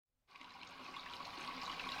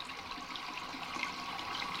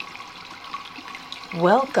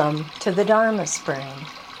Welcome to the Dharma Spring.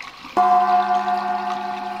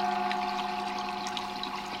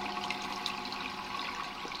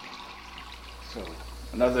 So,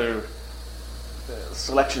 another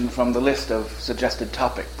selection from the list of suggested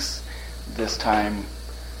topics. This time,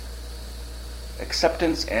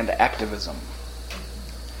 acceptance and activism.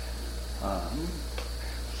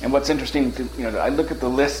 And what's interesting, I look at the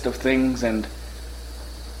list of things, and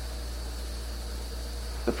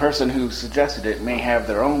the person who suggested it may have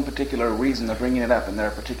their own particular reason of bringing it up in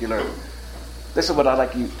their particular, this is what I'd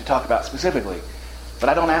like you to talk about specifically. But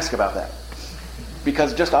I don't ask about that.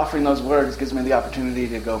 Because just offering those words gives me the opportunity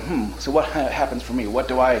to go, so what happens for me? What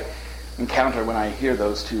do I encounter when I hear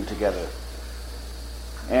those two together?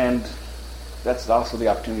 And that's also the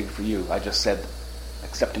opportunity for you. I just said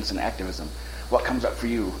acceptance and activism. What comes up for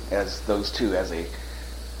you as those two, as a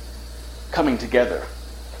coming together?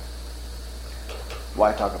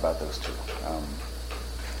 Why talk about those two?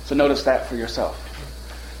 So notice that for yourself.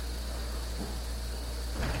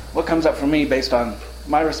 What comes up for me based on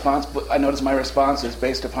my response, I notice my response is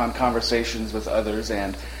based upon conversations with others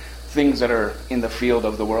and things that are in the field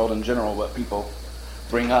of the world in general. What people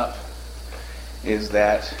bring up is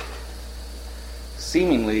that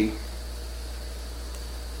seemingly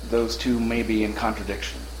those two may be in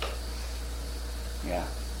contradiction. Yeah.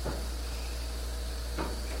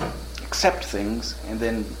 Accept things and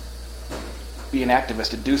then be an activist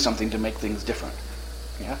to do something to make things different.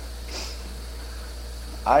 Yeah.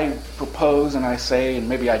 I propose and I say and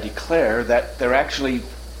maybe I declare that they're actually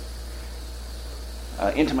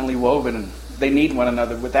intimately woven and they need one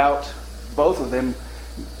another. Without both of them,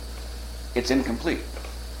 it's incomplete.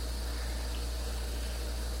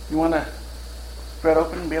 You want to spread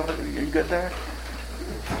open and be able to, are you good there?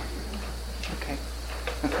 Okay.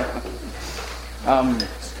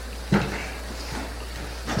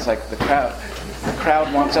 It's like the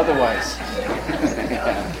crowd wants otherwise.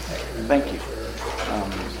 Yeah. Thank you. I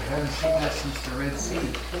haven't seen that since the Red Sea.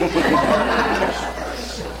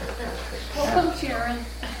 Welcome, Sharon.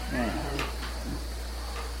 Yeah.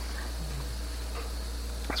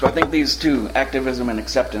 So I think these two, activism and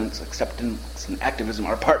acceptance and activism,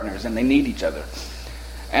 are partners and they need each other.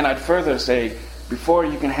 And I'd further say, before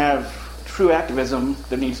you can have true activism,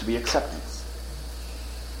 there needs to be acceptance.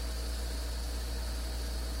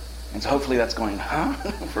 And so hopefully that's going,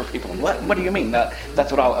 for people. What do you mean? That's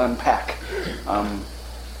what I'll unpack.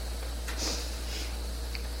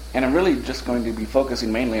 And I'm really just going to be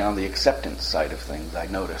focusing mainly on the acceptance side of things, I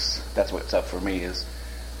notice. That's what's up for me, is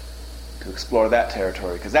to explore that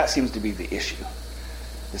territory, because that seems to be the issue,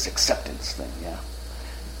 this acceptance thing, yeah.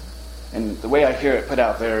 And the way I hear it put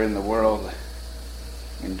out there in the world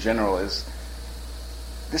in general is,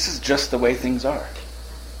 this is just the way things are.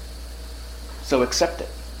 So accept it.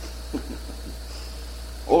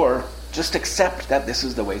 Or just accept that this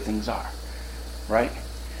is the way things are, right?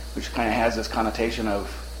 Which kind of has this connotation of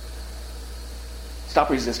stop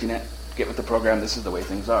resisting it, get with the program, this is the way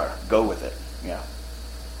things are. Go with it, yeah.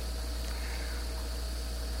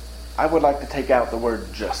 I would like to take out the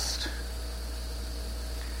word just.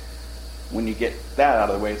 When you get that out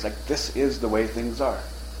of the way, it's like, this is the way things are.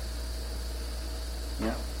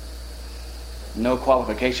 Yeah. No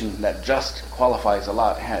qualification. That just qualifies a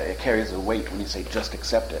lot. It carries a weight when you say just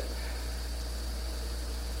accept it.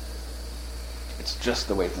 It's just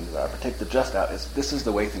the way things are. But take the just out. This is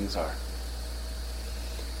the way things are.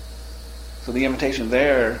 So the invitation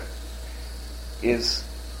there is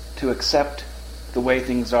to accept the way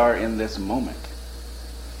things are in this moment.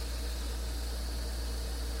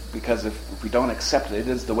 Because if we don't accept it, it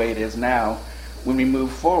is the way it is now. When we move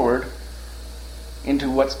forward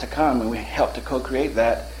into what's to come and we help to co-create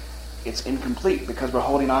that, it's incomplete because we're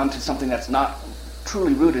holding on to something that's not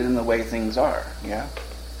truly rooted in the way things are. Yeah.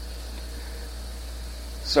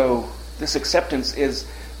 So this acceptance is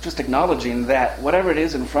just acknowledging that whatever it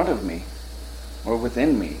is in front of me, or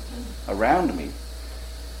within me, around me,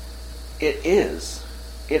 it is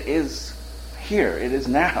here. It is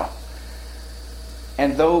now.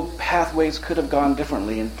 And though pathways could have gone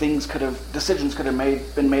differently, and decisions could have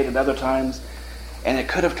been made at other times, and it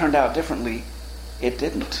could have turned out differently, it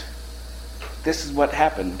didn't. This is what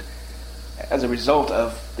happened as a result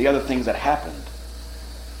of the other things that happened.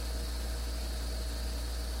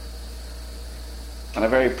 On a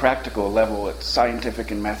very practical level, it's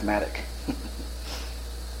scientific and mathematic.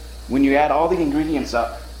 When you add all the ingredients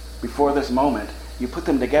up before this moment, you put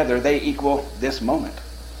them together, they equal this moment.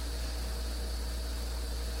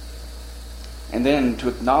 And then to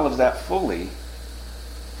acknowledge that fully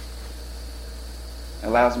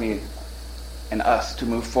allows me and us to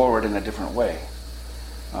move forward in a different way.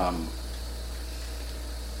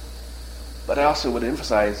 But I also would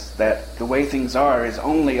emphasize that the way things are is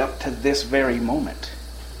only up to this very moment.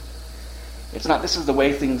 It's not this is the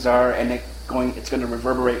way things are and it's going to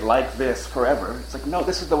reverberate like this forever. It's like, no,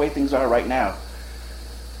 this is the way things are right now.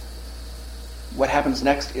 What happens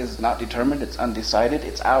next is not determined, it's undecided.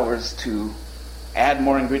 It's ours to add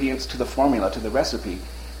more ingredients to the formula, to the recipe,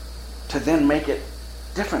 to then make it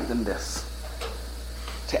different than this,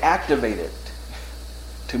 to activate it,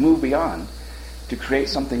 to move beyond, to create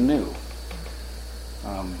something new.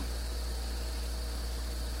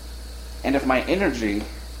 And if my energy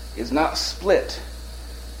is not split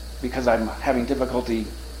because I'm having difficulty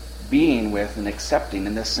being with and accepting,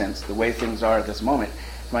 in this sense, the way things are at this moment,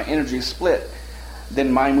 if my energy is split,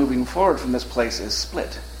 then my moving forward from this place is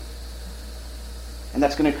split. And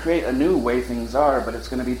that's going to create a new way things are, but it's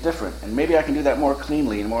going to be different. And maybe I can do that more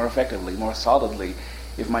cleanly and more effectively, more solidly,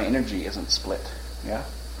 if my energy isn't split. Yeah?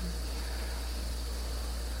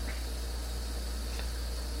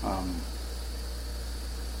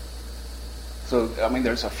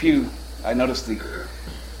 There's a few, I noticed the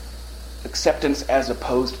acceptance as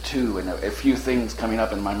opposed to, and a few things coming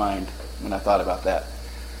up in my mind when I thought about that.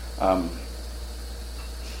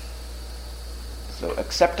 So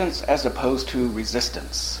acceptance as opposed to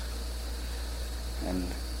resistance. And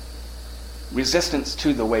resistance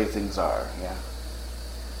to the way things are, yeah.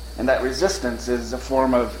 And that resistance is a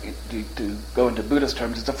form of, to go into Buddhist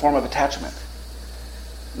terms, it's a form of attachment.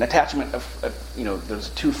 An attachment there's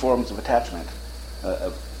two forms of attachment.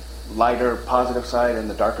 A lighter positive side and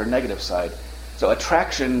the darker negative side. So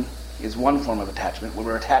attraction is one form of attachment, where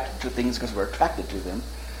we're attached to things because we're attracted to them.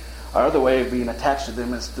 Our other way of being attached to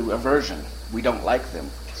them is through aversion. We don't like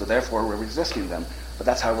them, so therefore we're resisting them. But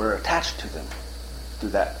that's how we're attached to them, through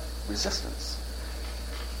that resistance.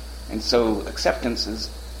 And so acceptance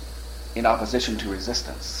is in opposition to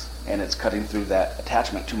resistance, and it's cutting through that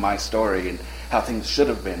attachment to my story and how things should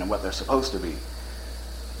have been and what they're supposed to be,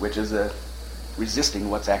 which is resisting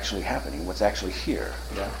what's actually happening, what's actually here.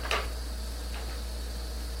 Yeah?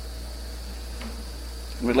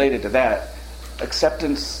 Related to that,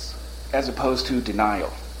 acceptance as opposed to denial.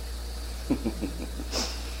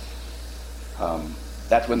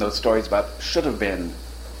 That's when those stories about should have been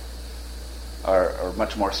are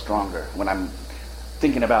much more stronger. When I'm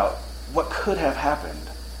thinking about what could have happened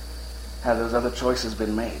had those other choices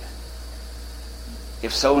been made.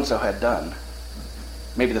 If so-and-so had done,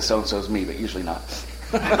 maybe the so-and-so's me, but usually not.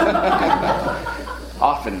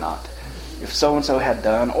 Often not. If so-and-so had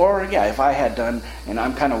done, or if I had done, and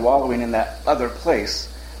I'm kind of wallowing in that other place,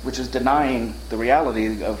 which is denying the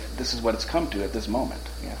reality of this is what it's come to at this moment.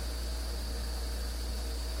 Yeah.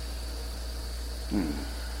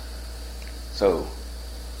 So,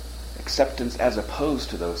 acceptance as opposed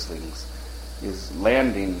to those things is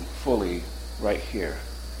landing fully right here.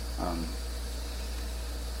 I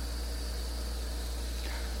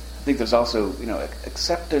think there's also,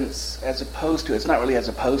 acceptance as opposed to, it's not really as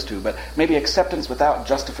opposed to, but maybe acceptance without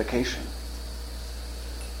justification,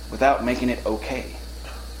 without making it okay,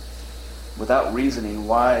 without reasoning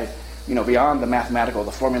why, beyond the mathematical,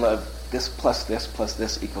 the formula of this plus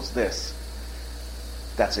this equals this.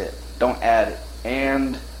 That's it. Don't add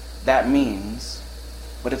and that means,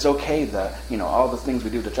 but it's okay all the things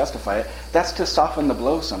we do to justify it, that's to soften the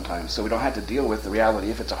blow sometimes, so we don't have to deal with the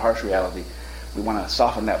reality. If it's a harsh reality, we want to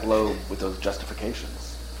soften that blow with those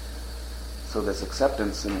justifications. So this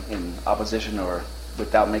acceptance in opposition or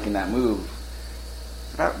without making that move,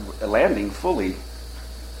 it's about landing fully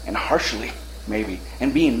and harshly, maybe,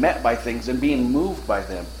 and being met by things and being moved by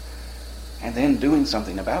them, and then doing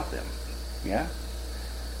something about them. Yeah?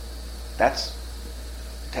 That's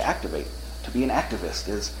to activate. To be an activist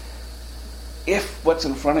is, if what's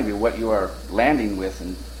in front of you, what you are landing with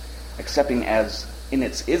and accepting as in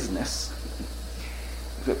its isness,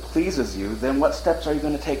 if it pleases you, then what steps are you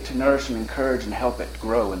going to take to nourish and encourage and help it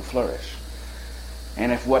grow and flourish?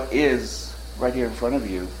 And if what is right here in front of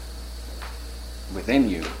you, within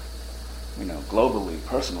you, globally,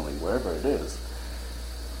 personally, wherever it is,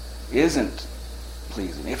 isn't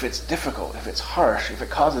pleasing, if it's difficult, if it's harsh, if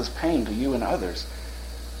it causes pain to you and others,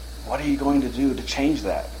 what are you going to do to change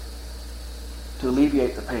that? To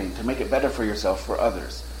alleviate the pain, to make it better for yourself, for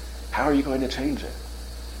others? How are you going to change it?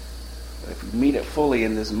 If you meet it fully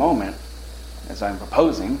in this moment, as I'm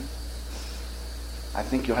proposing, I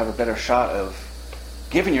think you'll have a better shot of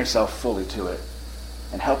giving yourself fully to it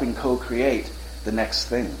and helping co-create the next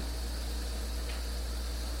thing.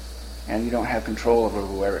 And you don't have control over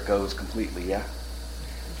where it goes completely, yeah?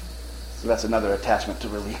 So that's another attachment to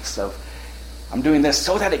release of, I'm doing this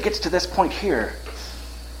so that it gets to this point here.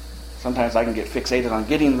 Sometimes I can get fixated on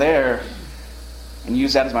getting there and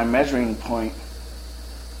use that as my measuring point,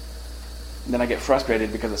 and then I get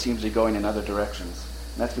frustrated because it seems to be going in other directions.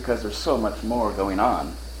 And that's because there's so much more going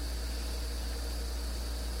on.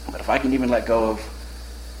 But if I can even let go of,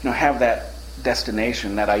 have that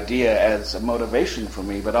destination, that idea as a motivation for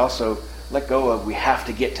me, but also let go of we have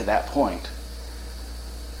to get to that point,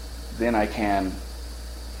 then I can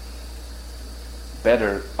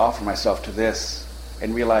better offer myself to this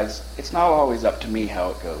and realize it's not always up to me how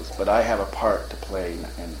it goes, but I have a part to play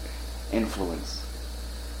and influence.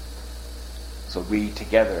 So we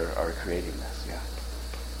together are creating this,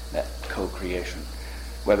 that co-creation.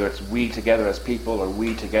 Whether it's we together as people, or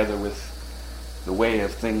we together with the way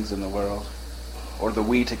of things in the world, or the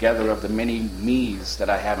we together of the many me's that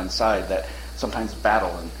I have inside that sometimes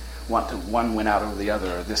battle and want to one win out over the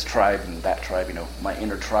other, or this tribe and that tribe, my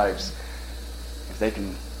inner tribes. If they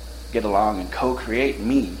can get along and co-create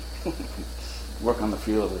me, work on the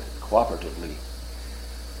field cooperatively,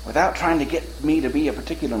 without trying to get me to be a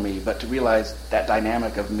particular me, but to realize that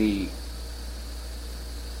dynamic of me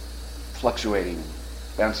fluctuating,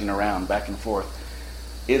 bouncing around, back and forth,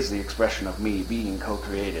 is the expression of me being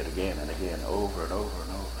co-created again and again, over and over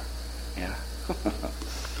and over. Yeah.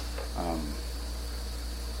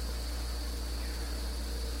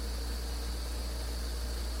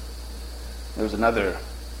 There's another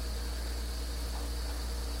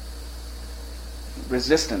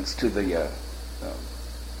resistance to the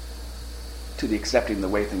accepting the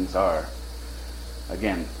way things are.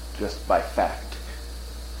 Again, just by fact,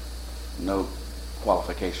 no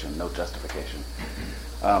qualification, no justification.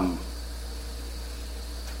 It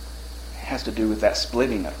has to do with that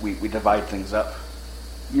splitting. We divide things up.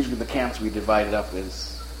 Usually the camps we divide it up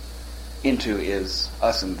into is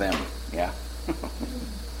us and them. Yeah.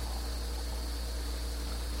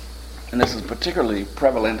 And this is particularly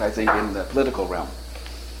prevalent, I think, in the political realm.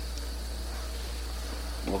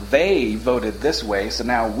 Well, they voted this way, so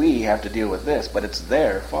now we have to deal with this, but it's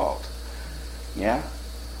their fault. Yeah?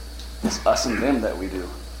 It's us and them that we do.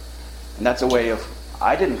 And that's a way of,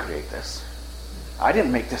 I didn't create this. I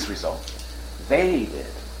didn't make this result. They did.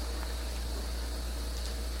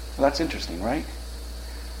 Well, that's interesting, right?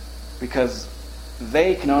 Because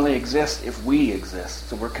they can only exist if we exist.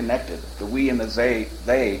 So we're connected. The we and the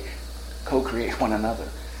they co-create one another.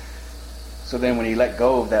 So then when you let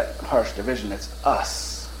go of that harsh division, it's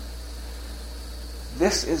us.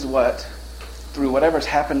 This is what, through whatever's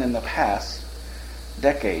happened in the past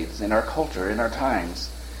decades, in our culture, in our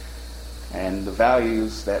times, and the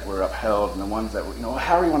values that were upheld and the ones that were,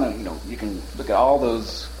 however you want to, you can look at all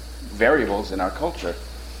those variables in our culture.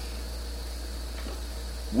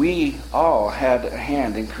 We all had a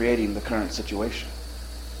hand in creating the current situation.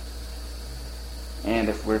 And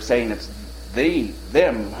if we're saying it's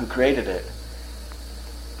them who created it,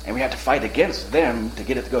 and we have to fight against them to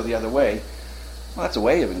get it to go the other way, well, that's a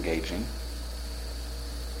way of engaging.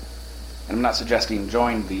 And I'm not suggesting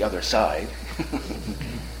join the other side.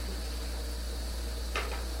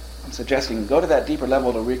 I'm suggesting go to that deeper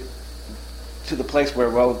level to the place where,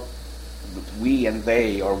 we and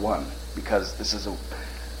they are one, because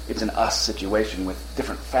it's an us situation with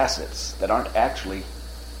different facets that aren't actually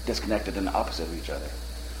disconnected and opposite of each other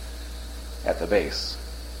at the base.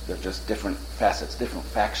 They're just different facets, different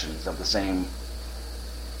factions of the same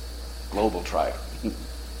global tribe,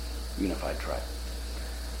 unified tribe.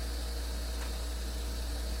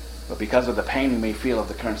 But because of the pain we may feel of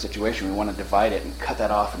the current situation, we want to divide it and cut that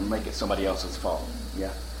off and make it somebody else's fault.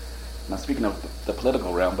 Yeah. Now, speaking of the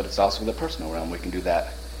political realm, but it's also the personal realm, we can do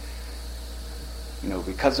that.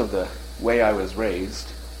 Because of the way I was raised,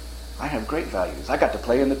 I have great values. I got to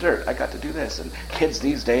play in the dirt. I got to do this. And kids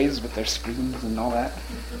these days with their screens and all that.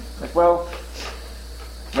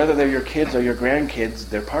 Whether they're your kids or your grandkids,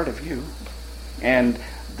 they're part of you. And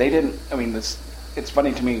they didn't, it's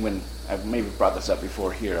funny to me when, I've maybe brought this up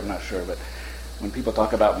before here, I'm not sure, but when people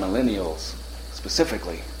talk about millennials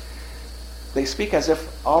specifically, they speak as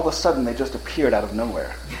if all of a sudden they just appeared out of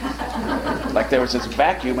nowhere. Like there was this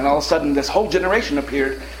vacuum and all of a sudden this whole generation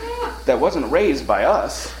appeared that wasn't raised by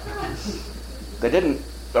us. They didn't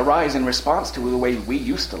arise in response to the way we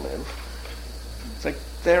used to live. It's like,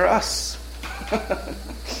 they're us.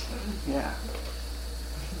 Yeah.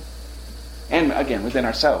 And again, within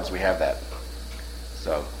ourselves we have that.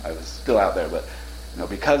 So I was still out there, but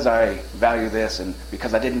because I value this and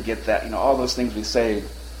because I didn't get that, all those things we say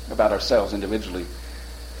about ourselves individually,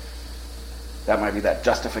 that might be that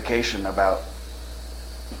justification about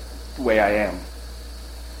the way I am.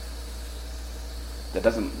 That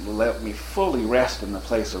doesn't let me fully rest in the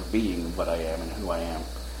place of being what I am and who I am.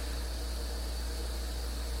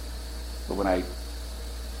 But when I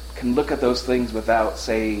can look at those things without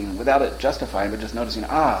it justifying, but just noticing,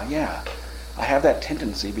 yeah, I have that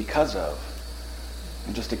tendency because of,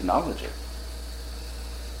 and just acknowledge it.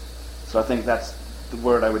 So I think that's the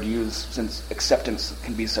word I would use, since acceptance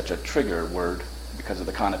can be such a trigger word because of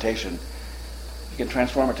the connotation. You can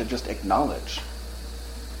transform it to just acknowledge.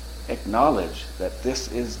 Acknowledge that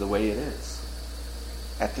this is the way it is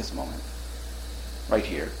at this moment, right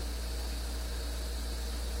here.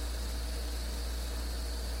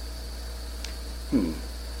 And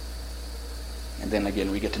then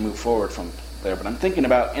again, we get to move forward from there. But I'm thinking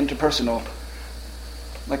about interpersonal,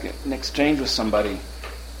 like an exchange with somebody.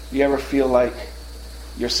 You ever feel like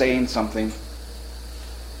you're saying something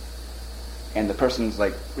and the person's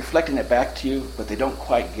like reflecting it back to you, but they don't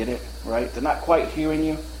quite get it, right? They're not quite hearing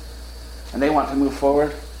you, and they want to move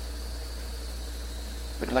forward.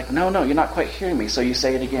 But you're like, no, you're not quite hearing me. So you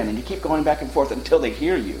say it again, and you keep going back and forth until they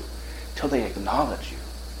hear you, until they acknowledge you.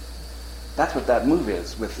 That's what that move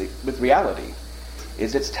is with reality.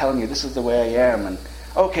 Is it's telling you this is the way I am, and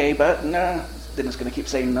okay, but no. Then it's going to keep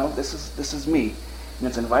saying, no, this is me, and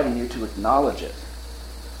it's inviting you to acknowledge it,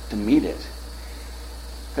 to meet it.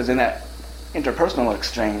 Because in that interpersonal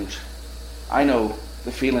exchange, I know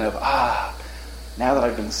the feeling of, now that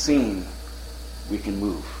I've been seen, we can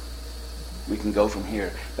move. We can go from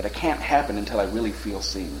here. But it can't happen until I really feel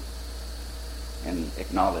seen and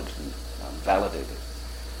acknowledged and validated.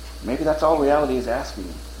 Maybe that's all reality is asking.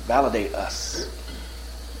 Validate us.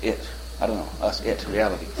 It. I don't know. Us, it,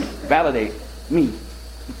 reality. Validate me.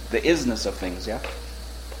 The isness of things, yeah?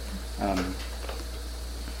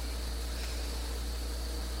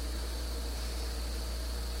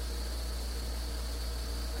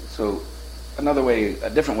 So a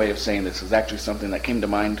different way of saying this is actually something that came to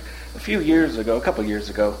mind a couple years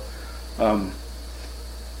ago. And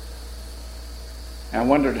I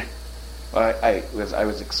wondered, I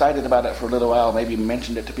was excited about it for a little while, maybe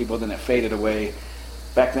mentioned it to people, then it faded away.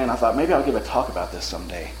 Back then I thought, maybe I'll give a talk about this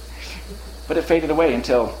someday. But it faded away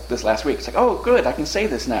until this last week. It's like, oh, good, I can say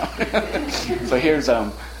this now. So here's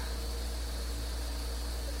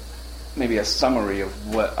maybe a summary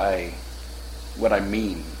of what I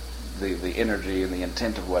mean. The energy and the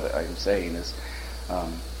intent of what I'm saying is, I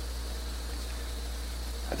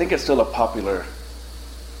think it's still a popular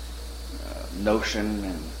notion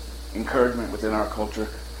and encouragement within our culture.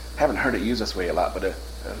 I haven't heard it used this way a lot, but a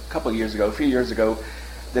few years ago,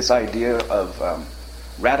 this idea of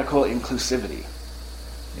radical inclusivity.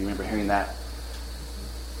 Do you remember hearing that?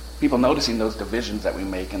 People noticing those divisions that we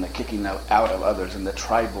make and the kicking out of others and the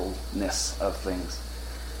tribalness of things.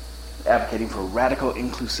 Advocating for radical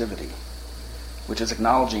inclusivity, which is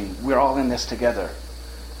acknowledging we're all in this together.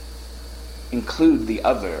 Include the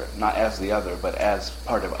other, not as the other, but as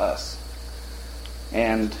part of us.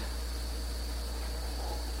 And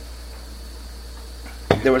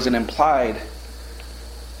there was an implied,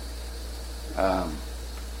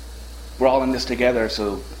 we're all in this together,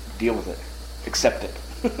 so deal with it. Accept it.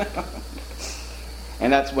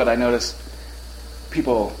 And that's what I noticed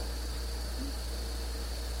people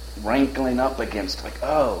rankling up against, like,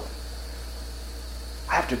 I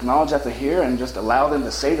have to acknowledge that they're here and just allow them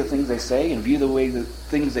to say the things they say and view the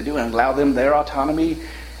things they do and allow them their autonomy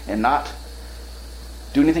and not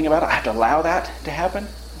do anything about it. I have to allow that to happen.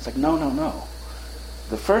 It's like, no.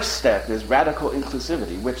 The first step is radical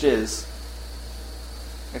inclusivity, which is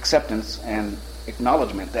acceptance and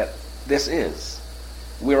acknowledgement that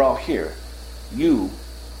we're all here. You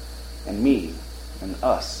and me and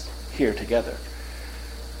us here together.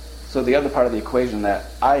 So the other part of the equation that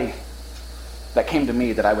came to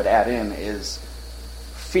me that I would add in is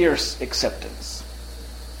fierce acceptance.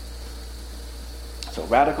 So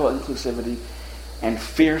radical inclusivity and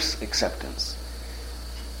fierce acceptance,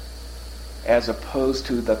 as opposed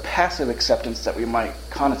to the passive acceptance that we might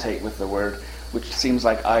connotate with the word, which seems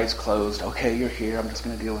like eyes closed. Okay, you're here, I'm just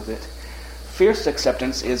going to deal with it. Fierce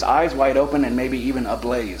acceptance is eyes wide open and maybe even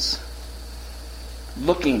ablaze.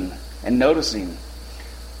 Looking and noticing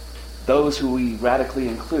those who we radically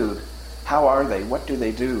include. How are they? What do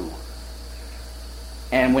they do?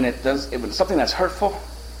 And when if it's something that's hurtful,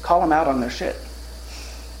 call them out on their shit.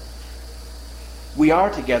 We are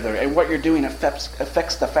together, and what you're doing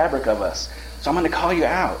affects the fabric of us. So I'm going to call you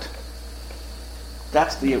out.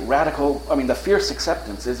 That's the the fierce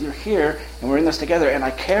acceptance is you're here, and we're in this together, and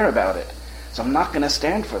I care about it. So I'm not going to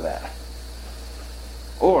stand for that.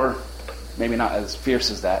 Or, maybe not as fierce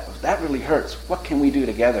as that. That really hurts. What can we do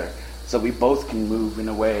together so we both can move in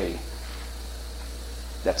a way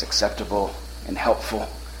that's acceptable and helpful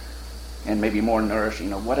and maybe more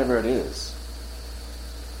nourishing, whatever it is.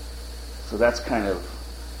 So that's kind of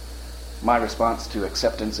my response to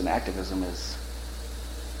acceptance and activism is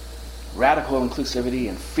radical inclusivity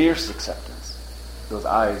and fierce acceptance. Those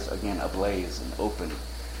eyes, again, ablaze and open.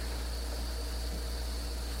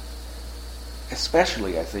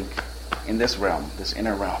 Especially, I think, in this realm, this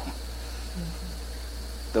inner realm.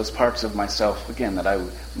 Those parts of myself, again, that I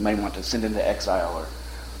may want to send into exile, or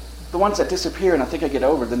the ones that disappear and I think I get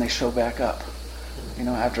over, then they show back up.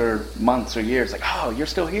 After months or years, like, oh, you're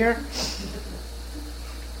still here?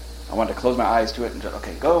 I want to close my eyes to it and just,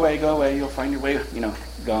 okay, go away, you'll find your way,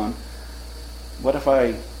 gone. What if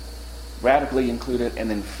I radically include it and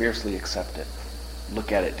then fiercely accept it,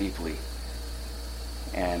 look at it deeply,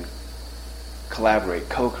 and collaborate,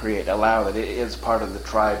 co-create, allow that it is part of the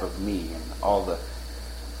tribe of me and all the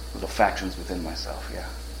little factions within myself, yeah.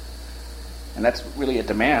 And that's really,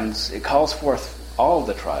 it calls forth all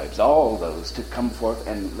the tribes, all those to come forth,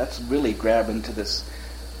 and let's really grab into this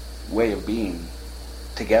way of being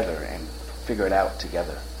together and figure it out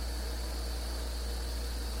together,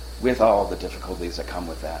 with all the difficulties that come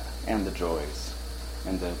with that, and the joys,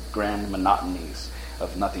 and the grand monotonies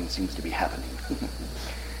of nothing seems to be happening.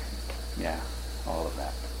 Yeah, all of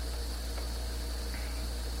that.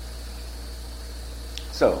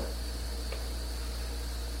 So,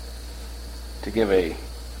 to give a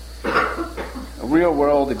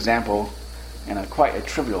real-world example, and quite a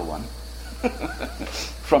trivial one,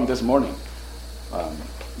 from this morning.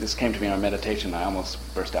 This came to me in a meditation. I almost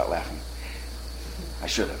burst out laughing. I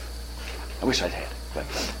should have. I wish I'd had. But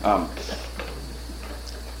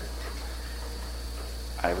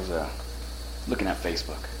I was looking at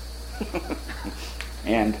Facebook.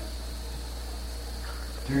 And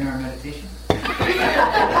during our meditation?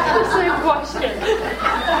 Same question.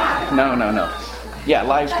 No. Yeah,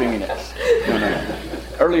 live streaming it. No.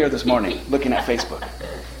 Earlier this morning, looking at Facebook.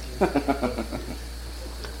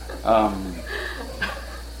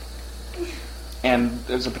 And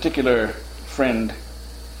there's a particular friend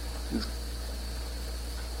who's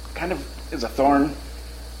kind of is a thorn.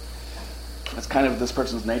 That's kind of this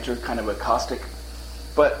person's nature, kind of a caustic,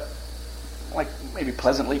 but like maybe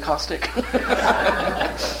pleasantly caustic.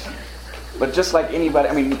 But just like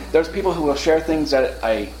anybody, there's people who will share things that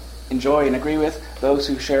I enjoy and agree with. Those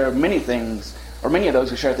who share many things, or many of those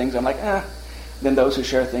who share things, I'm like, Then those who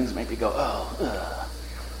share things make me go,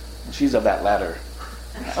 And she's of that latter.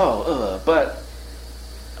 But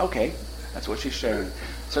okay, that's what she's sharing.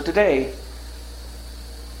 So today,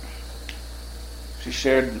 she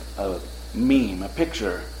shared a meme, a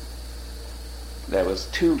picture that was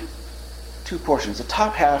two portions. The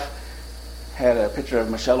top half had a picture of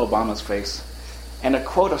Michelle Obama's face and a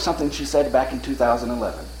quote of something she said back in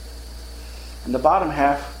 2011. And the bottom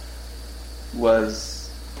half was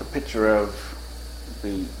a picture of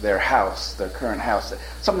their house, their current house,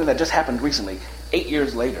 something that just happened recently, 8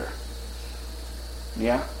 years later.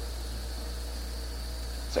 Yeah?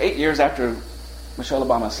 So 8 years after Michelle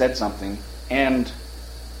Obama said something, and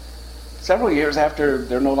several years after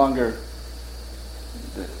they're no longer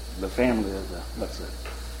the family of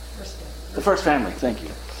the first family, thank you.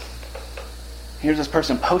 Here's this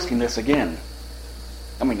person posting this again.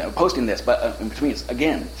 Posting this, but in between it's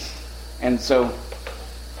again. And so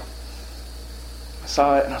I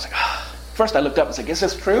saw it and I was like, First I looked up and said, is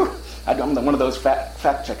this true? I'm one of those fact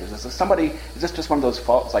checkers. Is this just one of those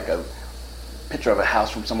faults, like a picture of a house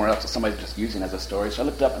from somewhere else that somebody's just using as a story? So I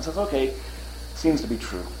looked up and said, okay, seems to be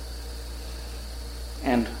true.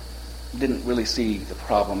 And didn't really see the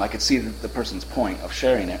problem. I could see the person's point of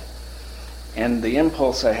sharing it. And the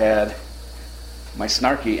impulse I had, my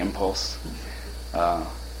snarky impulse,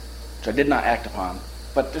 which I did not act upon,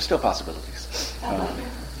 but there's still possibilities.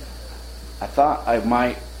 I thought I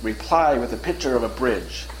might reply with a picture of a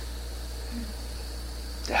bridge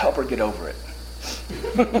to help her get over it.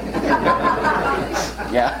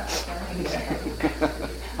 Yeah?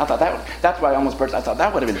 I thought that's why I almost burst. I thought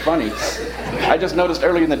that would have been funny. I just noticed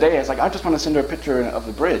earlier in the day, I was like, I just want to send her a picture of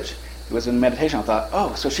the bridge. It was in meditation. I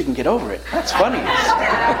thought, so she can get over it. That's funny.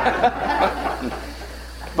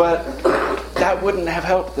 But that wouldn't have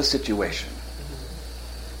helped the situation.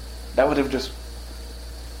 That would have just,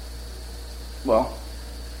 I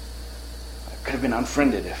could have been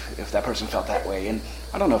unfriended if that person felt that way. And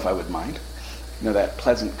I don't know if I would mind, that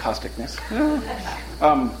pleasant causticness.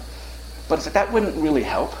 But it's like, that wouldn't really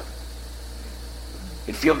help.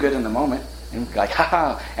 It'd feel good in the moment. And like,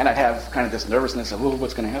 ha-ha. And I'd have kind of this nervousness of,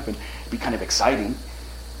 what's going to happen? It'd be kind of exciting.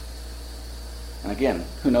 And again,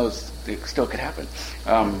 who knows? It still could happen.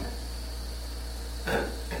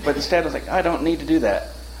 But instead, I was like, I don't need to do that.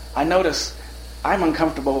 I notice I'm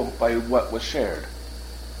uncomfortable by what was shared.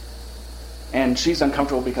 And she's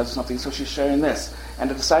uncomfortable because of something, so she's sharing this. And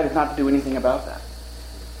I decided not to do anything about that.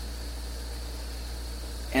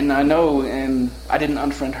 And I know, and I didn't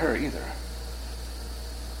unfriend her either.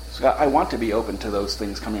 So I want to be open to those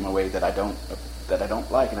things coming my way that I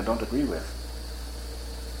don't like and I don't agree with.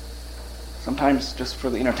 Sometimes just for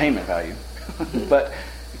the entertainment value, but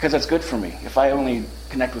because it's good for me. If I only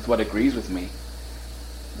connect with what agrees with me,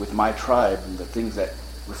 with my tribe, and the things that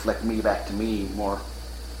reflect me back to me more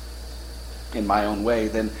in my own way,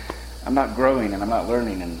 then I'm not growing and I'm not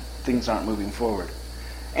learning and things aren't moving forward.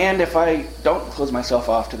 And if I don't close myself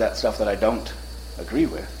off to that stuff that I don't agree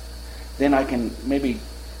with, then I can maybe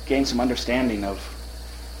gain some understanding of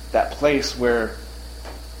that place where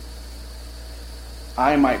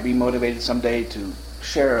I might be motivated someday to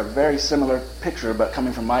share a very similar picture, but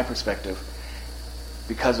coming from my perspective,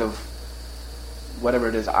 because of whatever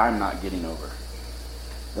it is I'm not getting over.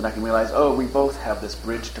 Then I can realize, oh, we both have this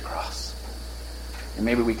bridge to cross. And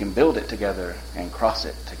maybe we can build it together and cross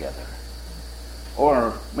it together.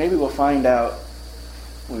 Or maybe we'll find out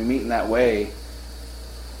when we meet in that way,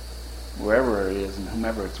 wherever it is and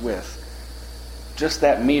whomever it's with, just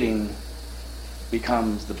that meeting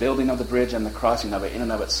becomes the building of the bridge and the crossing of it in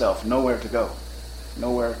and of itself. Nowhere to go.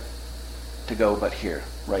 Nowhere to go but here,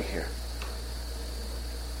 right here.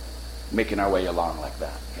 Making our way along like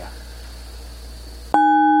that, yeah.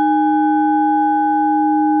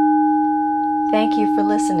 Thank you for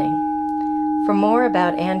listening. For more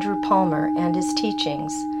about Andrew Palmer and his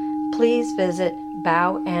teachings, please visit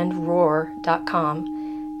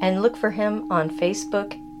bowandroar.com and look for him on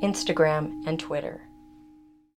Facebook, Instagram, and Twitter.